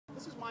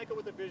Michael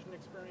with the Vision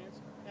Experience,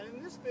 and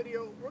in this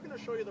video we're going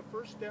to show you the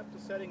first step to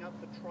setting up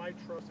the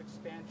Tri-Truss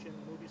Expansion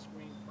movie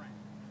screen frame.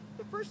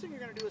 The first thing you're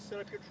going to do is set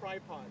up your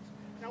tripods.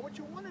 Now what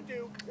you want to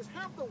do is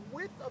have the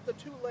width of the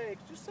two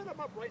legs, just set them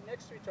up right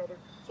next to each other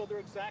so they're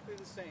exactly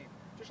the same.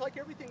 Just like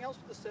everything else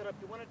with the setup,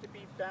 you want it to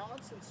be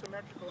balanced and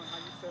symmetrical in how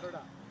you set it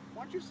up.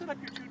 Once you set up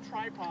your two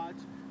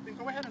tripods, then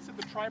go ahead and set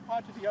the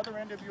tripod to the other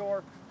end of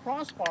your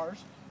crossbars.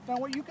 Now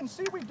what you can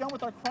see we've done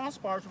with our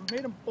crossbars, we've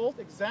made them both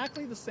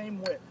exactly the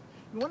same width.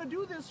 You want to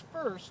do this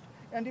first,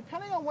 and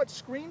depending on what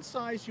screen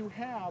size you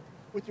have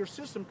with your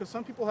system, because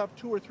some people have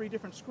 2 or 3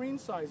 different screen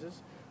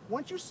sizes,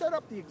 once you set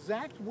up the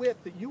exact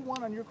width that you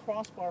want on your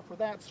crossbar for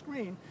that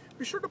screen,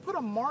 be sure to put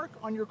a mark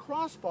on your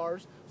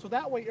crossbars so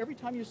that way every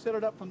time you set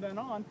it up from then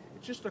on,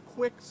 it's just a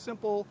quick,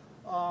 simple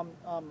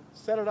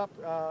set it up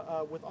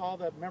with all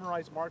the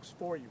memorized marks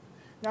for you.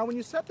 Now when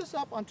you set this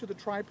up onto the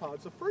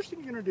tripods, the first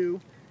thing you're going to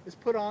do is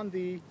put on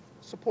the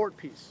support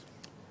piece.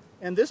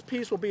 And this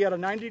piece will be at a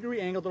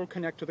 90-degree angle that will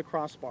connect to the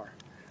crossbar.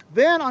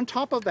 Then on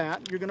top of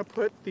that, you're going to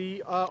put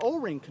the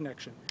O-ring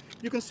connection.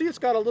 You can see it's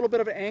got a little bit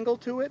of an angle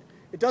to it.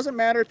 It doesn't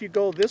matter if you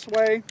go this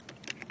way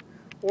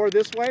or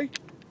this way,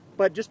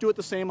 but just do it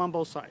the same on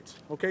both sides.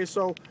 Okay,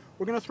 so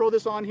we're going to throw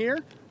this on here.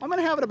 I'm going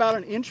to have it about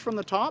 1 inch from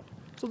the top.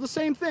 So the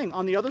same thing.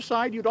 On the other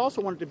side, you'd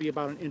also want it to be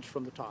about 1 inch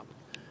from the top.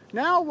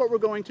 Now what we're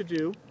going to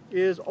do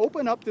is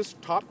open up this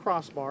top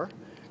crossbar,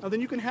 and then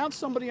you can have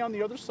somebody on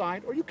the other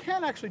side, or you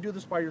can actually do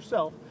this by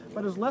yourself,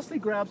 but as Leslie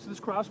grabs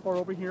this crossbar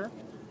over here,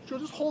 she'll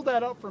just hold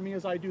that up for me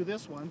as I do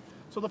this one.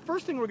 So the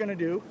first thing we're going to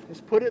do is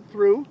put it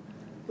through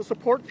the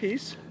support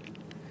piece,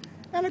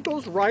 and it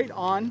goes right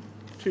on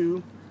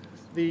to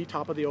the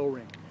top of the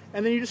O-ring.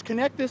 And then you just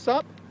connect this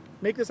up,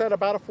 make this at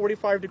about a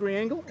 45-degree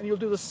angle, and you'll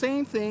do the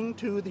same thing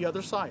to the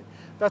other side.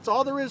 That's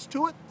all there is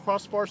to it.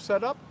 Crossbar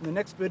set up. In the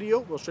next video,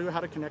 we'll show you how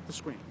to connect the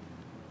screen.